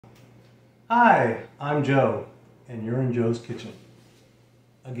Hi, I'm Joe, and you're in Joe's Kitchen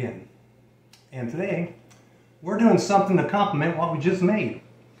again. And today, we're doing something to complement what we just made.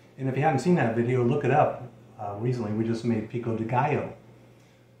 And if you haven't seen that video, look it up. Recently, we just made Pico De Gallo,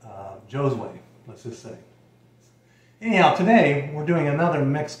 Joe's way, let's just say. Anyhow, today, we're doing another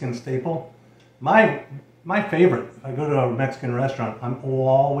Mexican staple. My favorite. If I go to a Mexican restaurant, I'm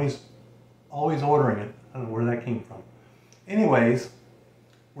always ordering it. I don't know where that came from. Anyways,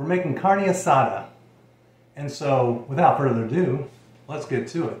 we're making carne asada. And so, without further ado, let's get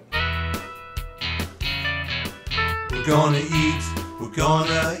to it. We're gonna eat, we're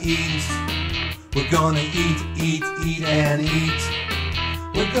gonna eat. We're gonna eat and eat.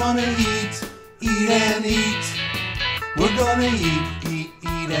 We're gonna eat and eat. We're gonna eat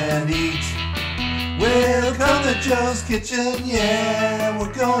and eat. Welcome to Joe's Kitchen, yeah,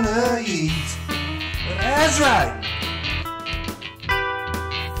 we're gonna eat. That's right.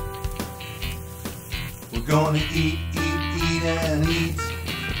 We're gonna eat and eat.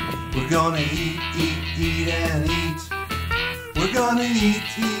 We're gonna eat and eat. We're gonna eat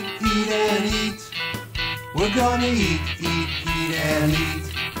and eat. We're gonna eat and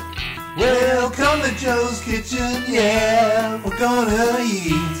eat. Welcome to Joe's Kitchen, yeah, we're gonna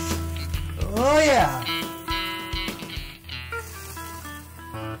eat. Oh yeah.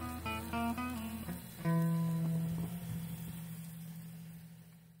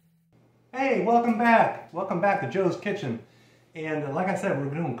 Hey, welcome back. Welcome back to Joe's Kitchen. And like I said,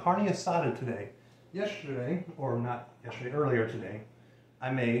 we're doing carne asada today. Yesterday, or not yesterday, earlier today, I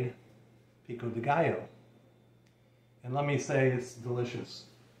made Pico De Gallo. And let me say it's delicious.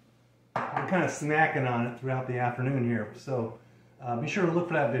 I'm kind of snacking on it throughout the afternoon here. So be sure to look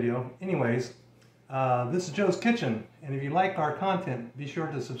for that video. Anyways, this is Joe's Kitchen. And if you like our content, be sure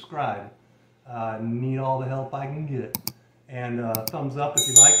to subscribe. Need all the help I can get. And thumbs up if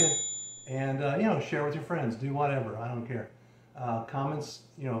you like it. And, you know, share with your friends. Do whatever. I don't care. Comments,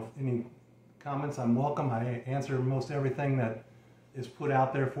 you know, any comments, I'm welcome. I answer most everything that is put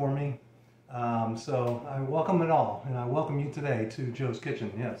out there for me. So I welcome it all. And I welcome you today to Joe's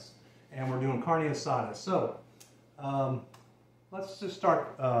Kitchen, yes. And we're doing carne asada. So let's just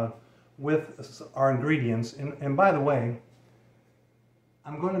start with our ingredients. And by the way,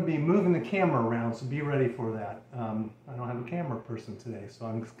 I'm going to be moving the camera around, so be ready for that. I don't have a camera person today, so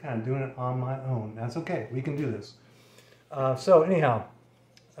I'm just kind of doing it on my own. That's okay. We can do this. So anyhow,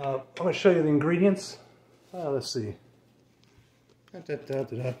 I'm going to show you the ingredients. Let's see. Yeah,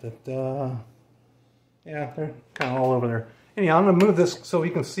 they're kind of all over there. Anyhow, I'm going to move this so we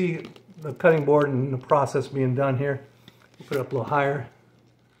can see the cutting board and the process being done here. Put it up a little higher.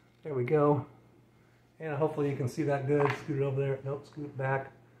 There we go. And hopefully you can see that good. Scoot it over there. Nope, scoot it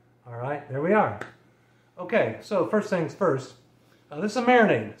back. All right, there we are. Okay, so first things first. This is a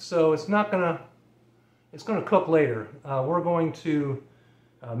marinade, so it's gonna cook later. We're going to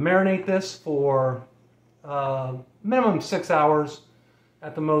marinate this for minimum 6 hours,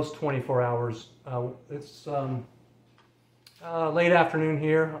 at the most 24 hours. It's late afternoon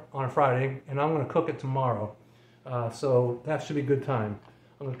here on a Friday, and I'm going to cook it tomorrow. So that should be a good time.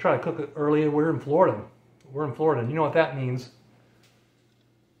 I'm going to try to cook it early. We're in Florida. We're in Florida. You know what that means?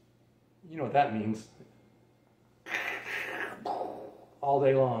 You know what that means. All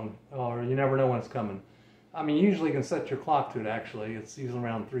day long. Or you never know when it's coming. I mean, usually you can set your clock to it, actually. It's usually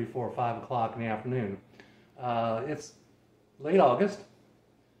around 3, 4, 5 o'clock in the afternoon. It's late August.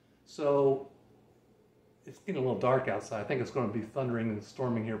 So it's getting a little dark outside. I think it's going to be thundering and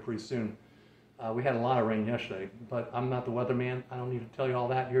storming here pretty soon. We had a lot of rain yesterday, but I'm not the weatherman. I don't need to tell you all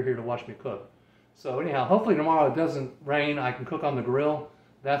that. You're here to watch me cook. So anyhow, hopefully tomorrow it doesn't rain. I can cook on the grill.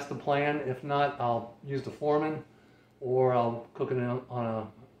 That's the plan. If not, I'll use the Foreman, or I'll cook it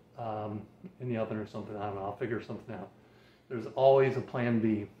on in the oven or something. I don't know. I'll figure something out. There's always a plan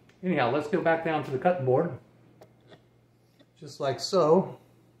B. Anyhow, let's go back down to the cutting board. Just like so.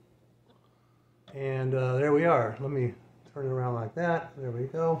 And there we are. Let me turn it around like that. There we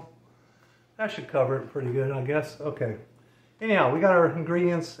go. That should cover it pretty good, I guess. Okay. Anyhow, we got our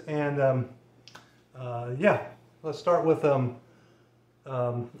ingredients, and yeah, let's start with our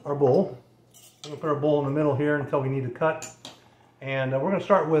bowl. We're going to put our bowl in the middle here until we need to cut. And we're going to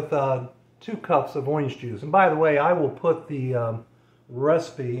start with 2 cups of orange juice. And by the way, I will put the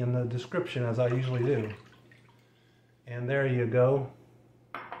recipe in the description, as I usually do. And there you go.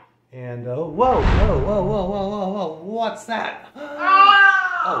 And whoa, whoa, whoa, whoa, whoa, whoa, whoa, what's that?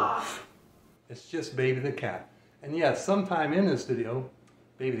 Oh. It's just Baby the cat. And yes, sometime in this video,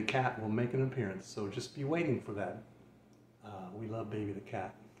 Baby the cat will make an appearance. So just be waiting for that. We love Baby the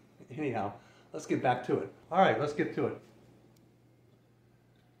cat. Anyhow, let's get back to it. All right, let's get to it.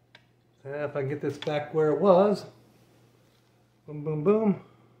 If I can get this back where it was. Boom, boom, boom.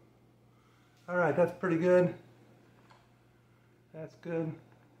 All right, that's pretty good. That's good.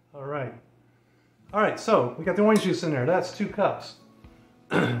 All right. All right, so we got the orange juice in there. That's 2 cups.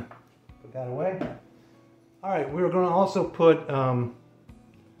 Put that away. All right, we're going to also put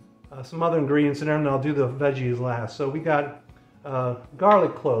some other ingredients in there, and I'll do the veggies last. So we got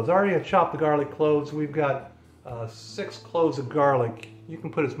garlic cloves. I already have chopped the garlic cloves. We've got 6 cloves of garlic. You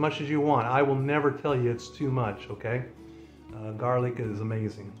can put as much as you want. I will never tell you it's too much, okay? Garlic is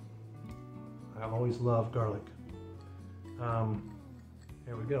amazing. I always love garlic.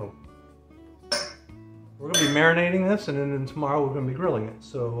 There we go. We're going to be marinating this, and then tomorrow we're going to be grilling it.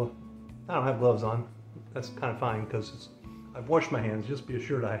 So I don't have gloves on. That's kind of fine because I've washed my hands, just be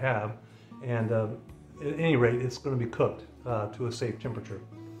assured I have. And at any rate, it's going to be cooked to a safe temperature.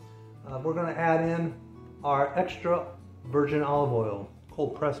 We're going to add in our extra virgin olive oil,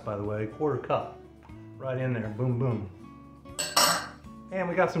 cold pressed by the way, 1/4 cup, right in there, boom, boom. And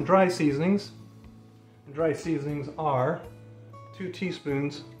we got some dry seasonings. And dry seasonings are 2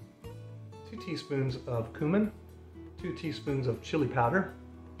 teaspoons of cumin, 2 teaspoons of chili powder,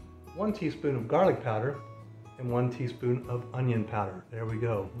 1 teaspoon of garlic powder, and 1 teaspoon of onion powder. There we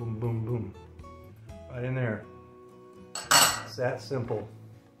go, boom, boom, boom. Right in there. It's that simple.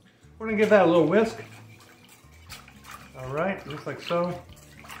 We're gonna give that a little whisk. All right, just like so.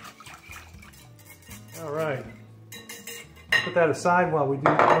 All right. Put that aside while we do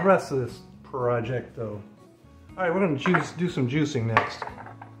the rest of this project though. All right, we're gonna do some juicing next.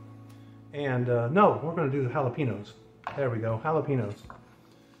 And no, we're gonna do the jalapenos. There we go, jalapenos.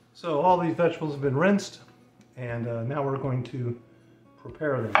 So all these vegetables have been rinsed, and now we're going to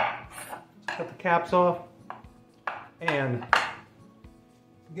prepare them. Let's cut the caps off, and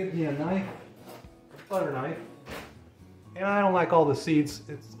give me a knife, a butter knife. And I don't like all the seeds.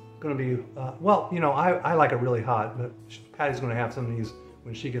 It's gonna be, well, you know, I like it really hot, but Patty's gonna have some of these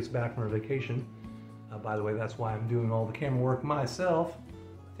when she gets back from her vacation. By the way, that's why I'm doing all the camera work myself.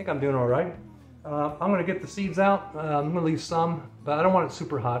 I think I'm doing all right. I'm gonna get the seeds out. I'm gonna leave some, but I don't want it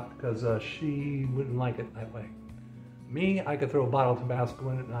super hot because she wouldn't like it that way. Me, I could throw a bottle of Tabasco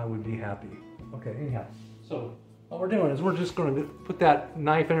in it and I would be happy. Okay, anyhow. So what we're doing is we're just gonna put that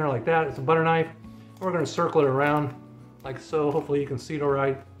knife in there like that. It's a butter knife. We're gonna circle it around like so. Hopefully you can see it all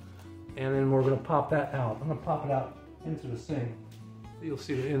right. And then we're gonna pop that out. I'm gonna pop it out into the sink. You'll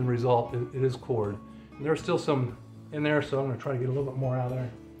see the end result. It is cored. And there's still some in there, so I'm gonna try to get a little bit more out of there.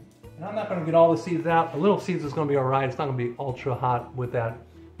 And I'm not gonna get all the seeds out. The little seeds is gonna be all right. It's not gonna be ultra hot with that.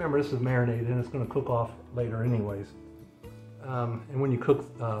 Remember, this is marinated and it's gonna cook off later anyways. And when you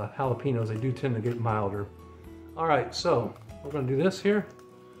cook jalapenos, they do tend to get milder. All right, so we're gonna do this here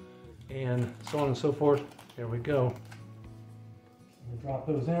and so on and so forth. Here we go. We'll drop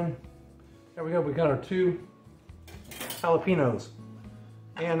those in. There we go, we got our 2 jalapenos.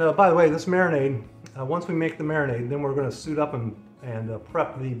 And by the way, this marinade, once we make the marinade, then we're gonna suit up and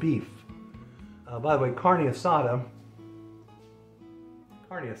prep the beef. By the way, carne asada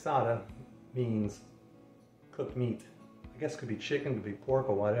means cooked meat. I guess it could be chicken, could be pork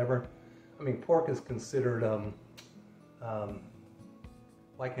or whatever. I mean, pork is considered,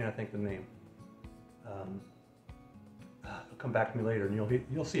 why can't I think of the name? It'll come back to me later and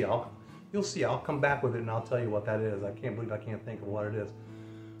you'll see. I'll come back with it and I'll tell you what that is. I can't believe I can't think of what it is.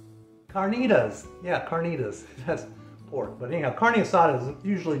 Carnitas, yeah, carnitas, that's pork. But anyhow, carne asada is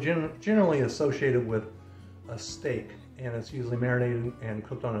usually generally associated with a steak, and it's usually marinated and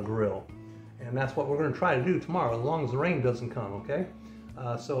cooked on a grill. And that's what we're going to try to do tomorrow, as long as the rain doesn't come, okay?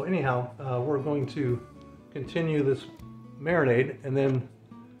 So anyhow, we're going to continue this marinade, and then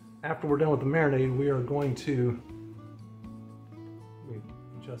after we're done with the marinade, we are going to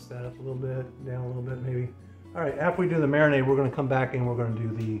adjust that up a little bit, down a little bit maybe. All right, after we do the marinade, we're going to come back and we're going to do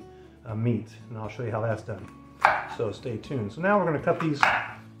the meat, and I'll show you how that's done. So stay tuned. So now we're going to cut these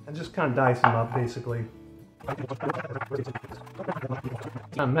and just kind of dice them up, basically. It's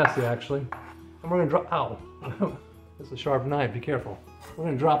kind of messy, actually. And we're going to drop, ow, it's a sharp knife, be careful. We're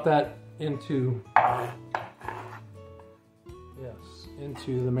going to drop that into, yes,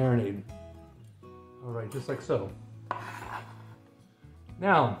 into the marinade. All right, just like so.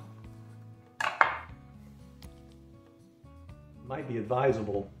 Now, it might be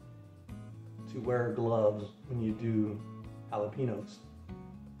advisable to wear gloves when you do jalapenos.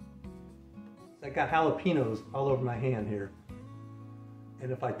 I got jalapenos all over my hand here.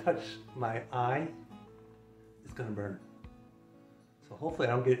 And if I touch my eye, it's gonna burn. So hopefully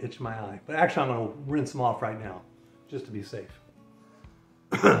I don't get itch in my eye. But actually I'm gonna rinse them off right now, just to be safe.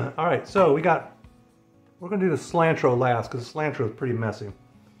 All right, so we're gonna do the cilantro last, because the cilantro is pretty messy.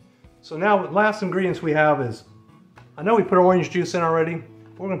 So now, last ingredients we have is, I know we put orange juice in already,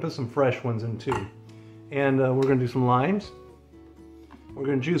 but we're gonna put some fresh ones in too. And we're gonna do some limes. We're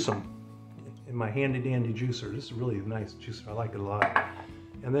gonna juice them in my handy dandy juicer. This is really a nice juicer, I like it a lot.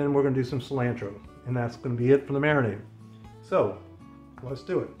 And then we're gonna do some cilantro, and that's gonna be it for the marinade. So, let's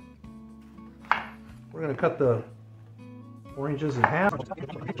do it. We're gonna cut the oranges in half.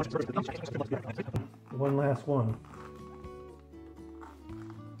 One last one.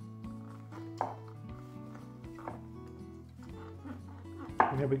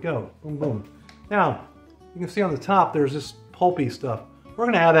 And there we go, boom, boom. Now, you can see on the top there's this pulpy stuff. We're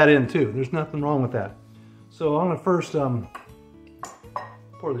gonna add that in too. There's nothing wrong with that. So I'm gonna first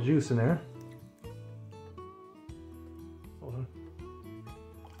pour the juice in there. Hold on.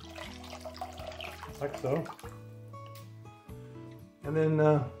 Like so. And then,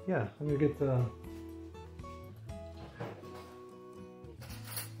 yeah, I'm gonna get a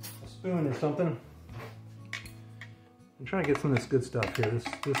spoon or something. I'm trying to get some of this good stuff here.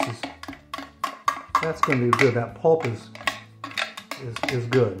 That's gonna be good. That pulp is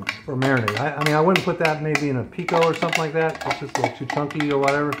good for marinade. I mean, I wouldn't put that maybe in a pico or something like that. It's just a little too chunky or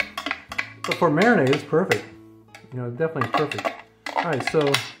whatever. But for marinade, it's perfect. You know, definitely perfect. All right,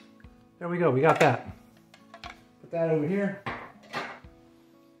 so there we go. We got that. Put that over here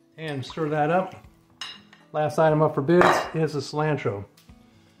and stir that up. Last item up for bids is the cilantro.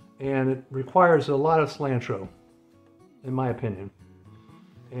 And it requires a lot of cilantro, in my opinion.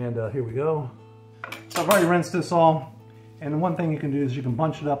 And here we go. So I've already rinsed this all. And one thing you can do is you can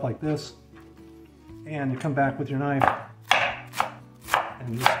bunch it up like this, and you come back with your knife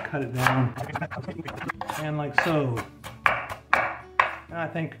and just cut it down, and like so. And I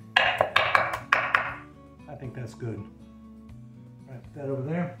think that's good. All right, put that over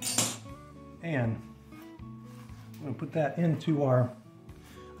there, and I'm gonna put that into our.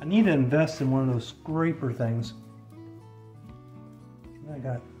 I need to invest in one of those scraper things. I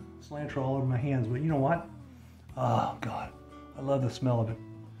got cilantro all over my hands, but you know what? Oh God, I love the smell of it.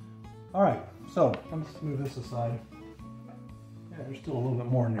 All right, so let's move this aside. Yeah, there's still a little bit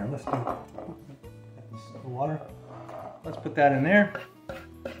more in there. Let's do the water. Let's put that in there.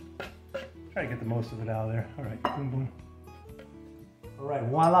 Try to get the most of it out of there. All right, boom, boom. All right,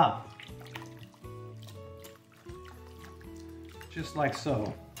 voila. Just like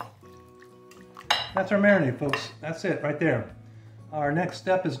so. That's our marinade, folks. That's it right there. Our next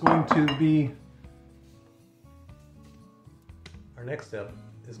step is going to be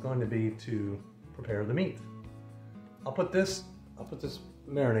to prepare the meat. I'll put this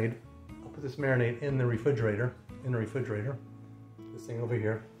marinade in the refrigerator, this thing over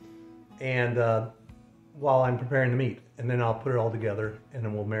here, and while I'm preparing the meat, and then I'll put it all together, and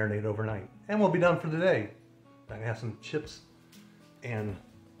then we'll marinate overnight, and we'll be done for today. I can have some chips and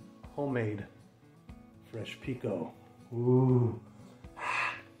homemade fresh pico. Ooh,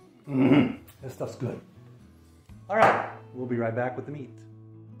 this stuff's good. All right, we'll be right back with the meat.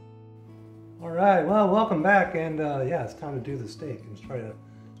 All right, well, welcome back, and yeah, it's time to do the steak. Let's try to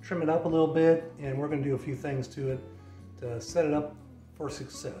trim it up a little bit, and we're gonna do a few things to it to set it up for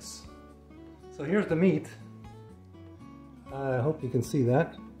success. So here's the meat. I hope you can see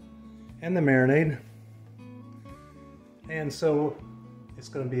that. And the marinade. And so it's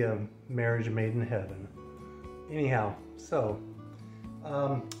gonna be a marriage made in heaven. Anyhow, so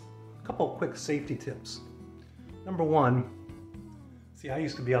a couple quick safety tips. Number one, see, I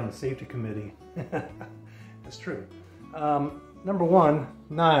used to be on the safety committee. That's true. Number one,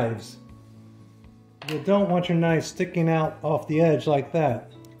 knives. You don't want your knife sticking out off the edge like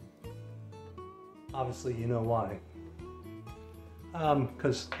that. Obviously, you know why.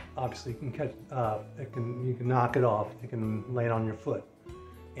 Because obviously you can catch, you can knock it off. It can lay it on your foot,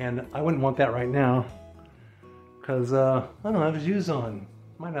 and I wouldn't want that right now because I don't have shoes on.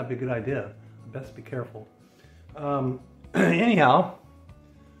 Might not be a good idea. Best be careful. Anyhow,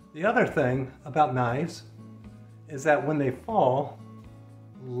 the other thing about knives is that when they fall,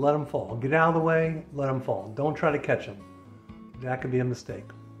 let them fall. Get out of the way, let them fall. Don't try to catch them. That could be a mistake.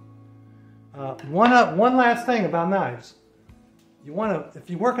 One last thing about knives. You want to, if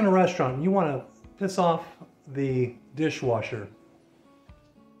you work in a restaurant, you want to piss off the dishwasher.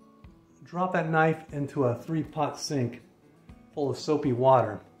 Drop that knife into a 3-pot sink full of soapy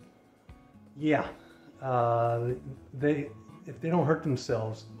water. Yeah, if they don't hurt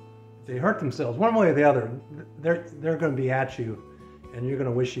themselves, if they hurt themselves one way or the other, they're going to be at you, and you're going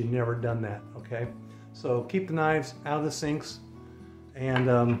to wish you'd never done that. Okay, so keep the knives out of the sinks, and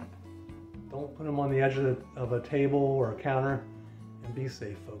don't put them on the edge of a table or a counter. And be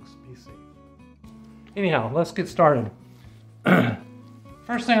safe, folks. Be safe. Anyhow, let's get started.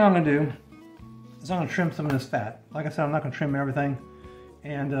 First thing I'm going to do is I'm going to trim some of this fat. Like I said, I'm not going to trim everything.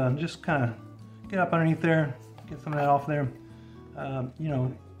 And just kind of get up underneath there, get some of that off there. You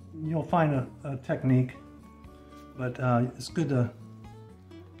know, you'll find a technique, but it's good to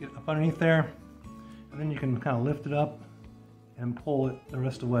get up underneath there, and then you can kind of lift it up and pull it the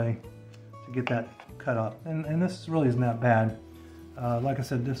rest of the way to get that cut up. And this really isn't that bad. Like I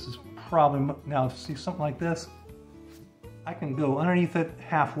said, this is probably, now to see something like this, I can go underneath it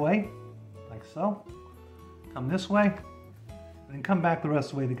halfway, like so, come this way, and then come back the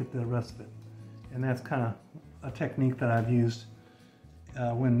rest of the way to get the rest of it. And that's kind of a technique that I've used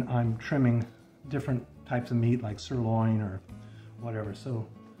when I'm trimming different types of meat, like sirloin or whatever. So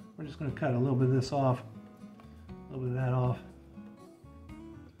we're just going to cut a little bit of this off, a little bit of that off.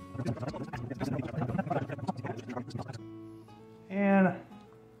 And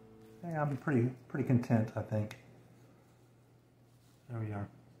I'm pretty content, I think. There we are.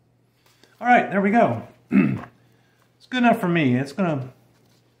 All right, there we go. It's good enough for me. It's gonna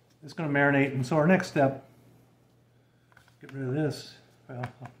marinate. And so our next step, get rid of this. Well,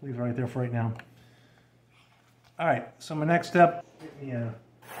 I'll leave it right there for right now. All right, so my next step, get me a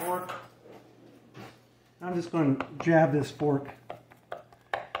fork. I'm just going to jab this fork.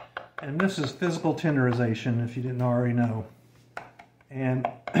 And this is physical tenderization, if you didn't already know. And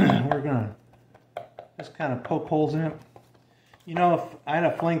we're going to just kind of poke holes in it. You know, if I had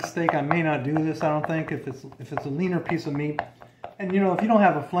a flank steak, I may not do this, I don't think, if it's a leaner piece of meat. And you know, if you don't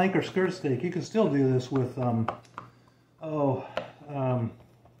have a flank or skirt steak, you can still do this with, I don't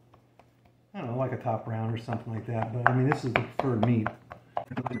know, like a top round or something like that. But I mean, this is the preferred meat.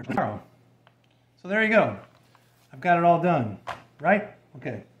 So there you go. I've got it all done, right?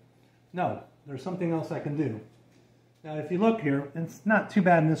 Okay. No, there's something else I can do. Now, if you look here, it's not too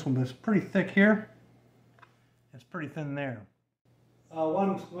bad in this one, but it's pretty thick here. It's pretty thin there. What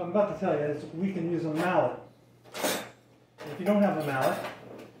I'm about to tell you is we can use a mallet. If you don't have a mallet,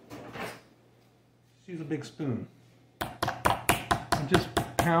 just use a big spoon and just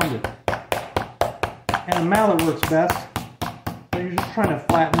pound it. And a mallet works best, but you're just trying to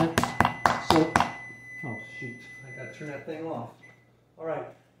flatten it. So, oh shoot, I gotta turn that thing off. All right,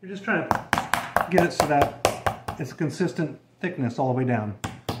 you're just trying to get it so that it's a consistent thickness all the way down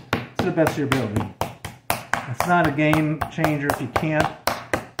to the best of your ability. It's not a game changer if you can't.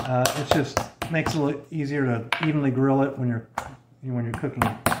 It just makes it a little easier to evenly grill it when you're cooking,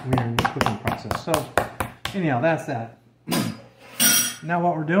 when you're in the cooking process. So anyhow, that's that. Now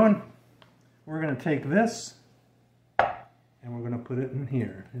what we're doing, we're going to take this and we're going to put it in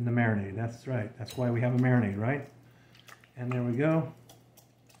here in the marinade. That's right. That's why we have a marinade, right? And there we go.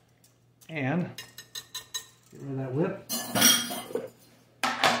 And get rid of that lip.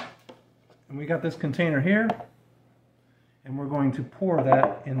 And we got this container here, and we're going to pour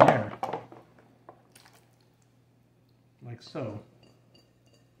that in there, like so.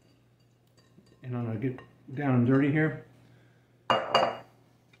 And I'm going to get down and dirty here.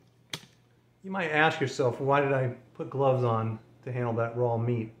 You might ask yourself, why did I put gloves on to handle that raw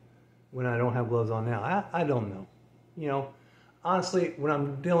meat when I don't have gloves on now? I don't know. You know, honestly, when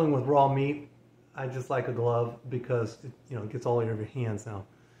I'm dealing with raw meat, I just like a glove because it, you know, it gets all over your hands now.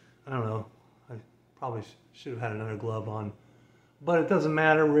 I don't know. I probably should have had another glove on. But it doesn't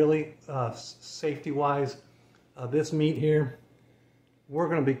matter really, safety-wise. This meat here, we're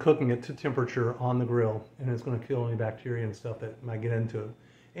going to be cooking it to temperature on the grill, and it's going to kill any bacteria and stuff that might get into it.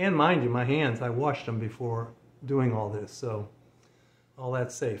 And mind you, my hands, I washed them before doing all this, so all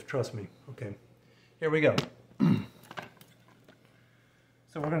that's safe, trust me. Okay, here we go.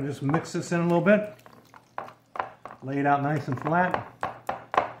 So we're going to just mix this in a little bit, lay it out nice and flat.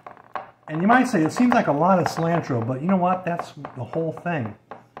 And you might say, it seems like a lot of cilantro, but you know what? That's the whole thing.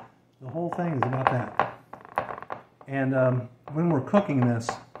 The whole thing is about that. And when we're cooking this,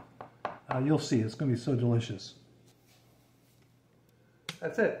 you'll see, it's going to be so delicious.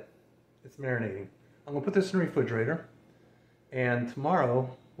 That's it. It's marinating. I'm going to put this in the refrigerator, and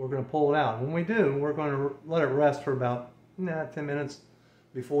tomorrow we're going to pull it out. When we do, we're going to let it rest for about 10 minutes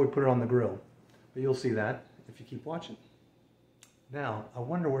before we put it on the grill. But you'll see that if you keep watching. Now, I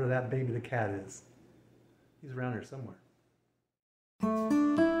wonder where that baby the cat is. He's around here somewhere.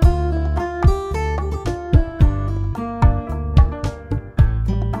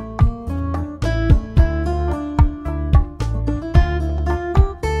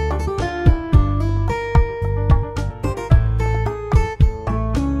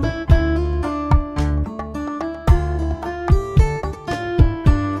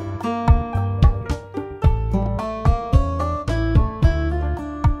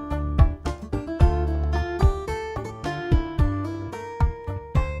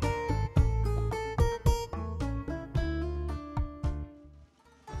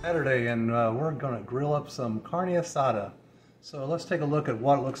 Saturday, and we're going to grill up some carne asada. So let's take a look at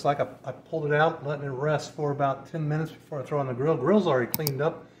what it looks like. I pulled it out, letting it rest for about 10 minutes before I throw it on the grill. Grill's already cleaned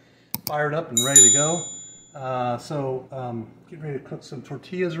up, fired up, and ready to go. Getting ready to cook some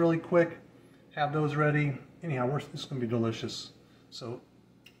tortillas really quick. Have those ready. Anyhow, this is going to be delicious. So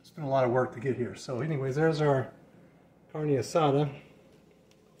it's been a lot of work to get here. So anyways, there's our carne asada.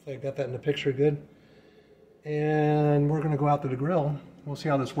 Hopefully I got that in the picture good. And we're going to go out to the grill. We'll see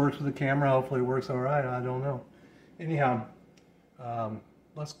how this works with the camera. Hopefully it works all right. I don't know. Anyhow,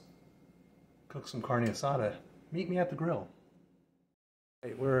 let's cook some carne asada. Meet me at the grill.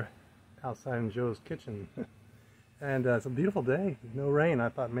 Hey, we're outside in Joe's kitchen. And it's a beautiful day. No rain. I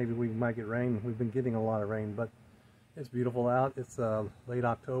thought maybe we might get rain. We've been getting a lot of rain, but it's beautiful out. It's late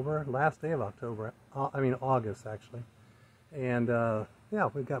October, last day of October. August actually. And yeah,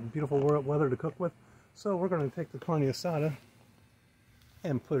 we've got beautiful weather to cook with. So we're going to take the carne asada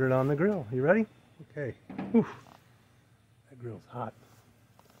and put it on the grill. You ready? Okay. Whew. That grill's hot.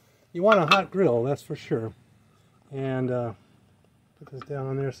 You want a hot grill, that's for sure. And put this down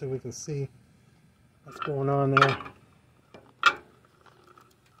on there so we can see what's going on there.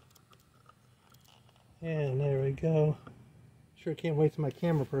 And there we go. Sure can't wait till my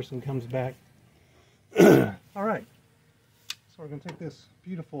camera person comes back. Alright. So we're going to take this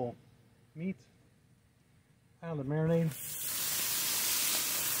beautiful meat out of the marinade.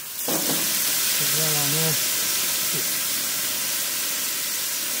 Put that on there.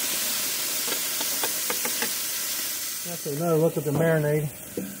 That's another look at the marinade.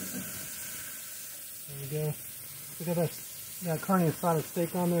 There we go. Look at that carne asada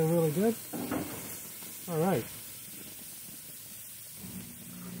steak on there, really good. Alright.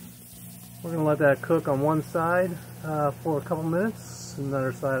 We're going to let that cook on one side for a couple minutes,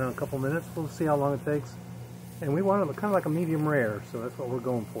 another side in a couple minutes. We'll see how long it takes. And we want it kind of like a medium rare, so that's what we're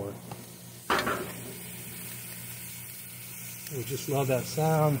going for. We just love that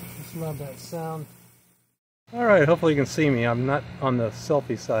sound. Just love that sound. Alright, hopefully you can see me. I'm not on the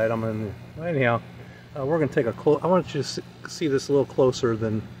selfie side. I'm in the... Anyhow, we're going to take a close... I want you to see this a little closer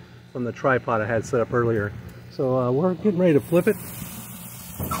than from the tripod I had set up earlier. So we're getting ready to flip it.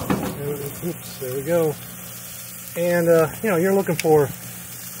 Oops, there we go. And, you know, you're looking for...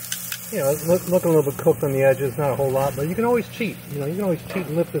 You know, looking a little bit cooked on the edges, not a whole lot, but you can always cheat. You know, you can always cheat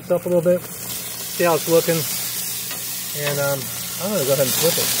and lift this up a little bit, see how it's looking. And I'm going to go ahead and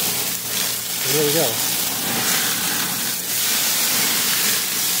flip it. And there we go.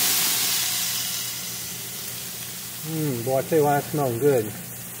 Boy, I tell you what, that's smelling good.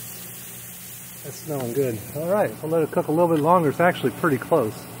 That's smelling good. All right, I'll let it cook a little bit longer. It's actually pretty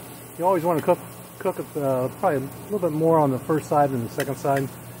close. You always want to cook it probably a little bit more on the first side than the second side.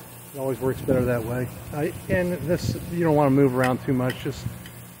 It always works better that way. And this, you don't want to move around too much. Just,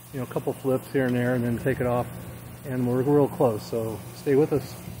 you know, a couple flips here and there, and then take it off. And we're real close, so stay with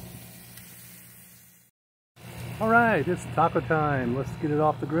us. All right, it's taco time. Let's get it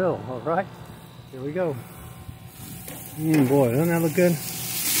off the grill. All right, here we go. Boy, doesn't that look good?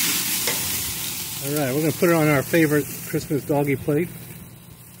 All right, we're gonna put it on our favorite Christmas doggy plate.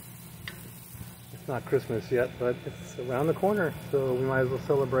 It's not Christmas yet, but it's around the corner, so we might as well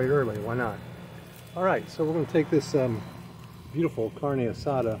celebrate early. Why not? All right, so we're going to take this beautiful carne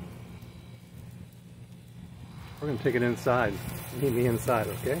asada. We're going to take it inside. Meet me inside,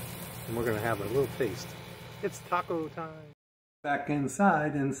 okay? And we're going to have a little taste. It's taco time. Back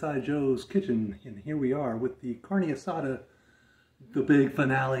inside Joe's kitchen, and here we are with the carne asada, the big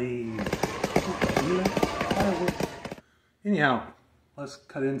finale. Anyhow, let's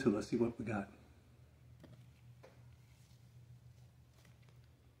cut into it. Let's see what we got.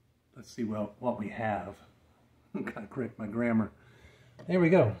 Let's see what we have. Gotta correct my grammar. There we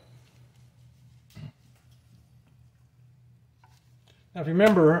go. Now if you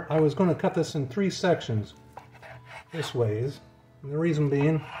remember, I was going to cut this in 3 sections. This ways. And the reason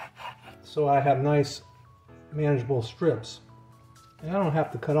being, so I have nice, manageable strips. And I don't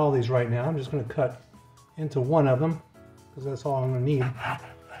have to cut all these right now. I'm just going to cut into one of them, because that's all I'm going to need.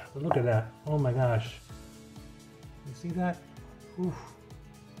 But look at that. Oh my gosh. You see that? Oof.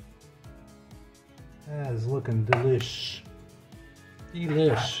 That is looking delish.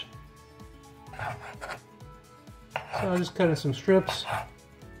 Delish. So I just cut in some strips.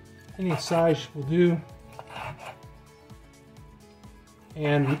 Any size will do.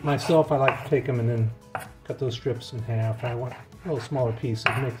 And myself, I like to take them and then cut those strips in half. I want a little smaller piece.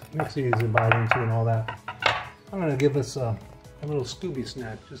 It makes it easy to bite into and all that. I'm going to give this a little Scooby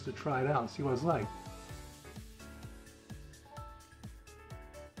snack just to try it out and see what it's like.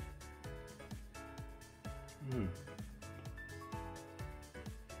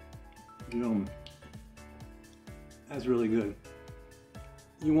 Yum. That's really good.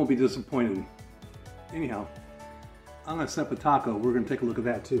 You won't be disappointed. Anyhow, I'm gonna set up a taco. We're gonna take a look at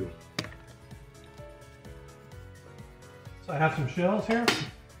that too. So I have some shells here,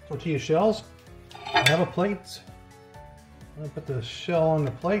 tortilla shells. I have a plate. I'm gonna put the shell on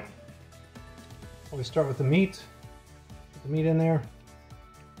the plate. We start with the meat. Put the meat in there.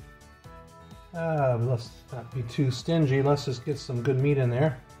 Let's not be too stingy. Let's just get some good meat in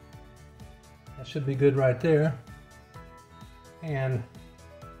there. That should be good right there. And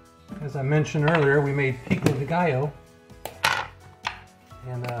as I mentioned earlier, we made Pico De Gallo.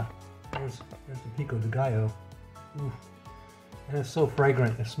 And there's the Pico De Gallo. Ooh. And it's so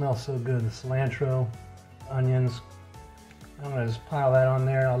fragrant. It smells so good. The cilantro, onions. I'm going to just pile that on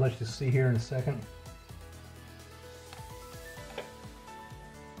there. I'll let you see here in a second.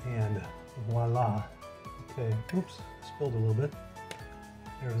 And voila. Okay, oops, spilled a little bit.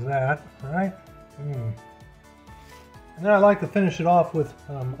 There's that, all right? And then I like to finish it off with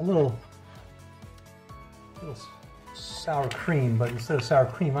a little sour cream, but instead of sour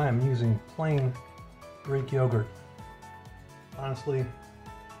cream, I am using plain Greek yogurt. Honestly,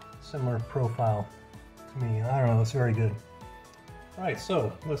 similar profile to me. I don't know, it's very good. All right,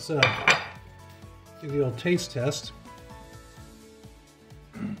 so let's do the old taste test.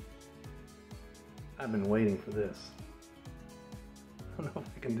 I've been waiting for this. I don't know if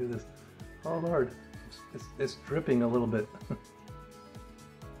I can do this. Oh Lord, it's dripping a little bit.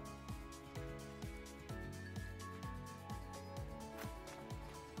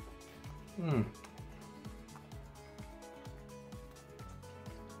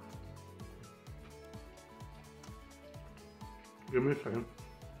 Give me a second.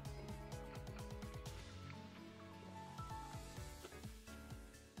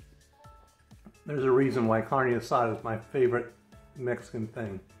 There's a reason why carne asada is my favorite Mexican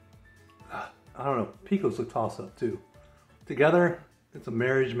thing. I don't know, pico's a toss-up too. Together, it's a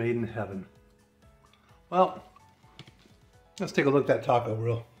marriage made in heaven. Well, let's take a look at that taco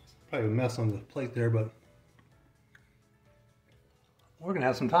real. Probably a mess on the plate there, but we're gonna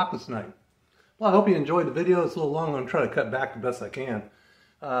have some tacos tonight. Well, I hope you enjoyed the video. It's a little long. I'm gonna try to cut back the best I can.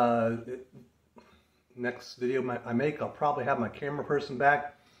 Next video I make, I'll probably have my camera person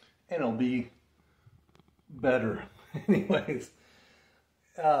back, and it'll be better. Anyways,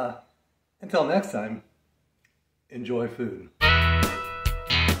 until next time, enjoy food.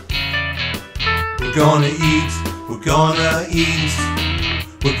 We're gonna eat, we're gonna eat,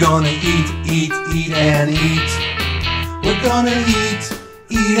 we're gonna eat and eat. We're gonna eat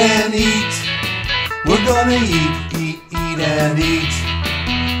and eat. We're gonna eat and eat.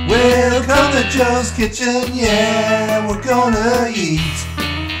 Welcome to Joe's Kitchen, yeah, we're gonna eat.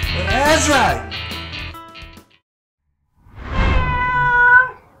 That's right.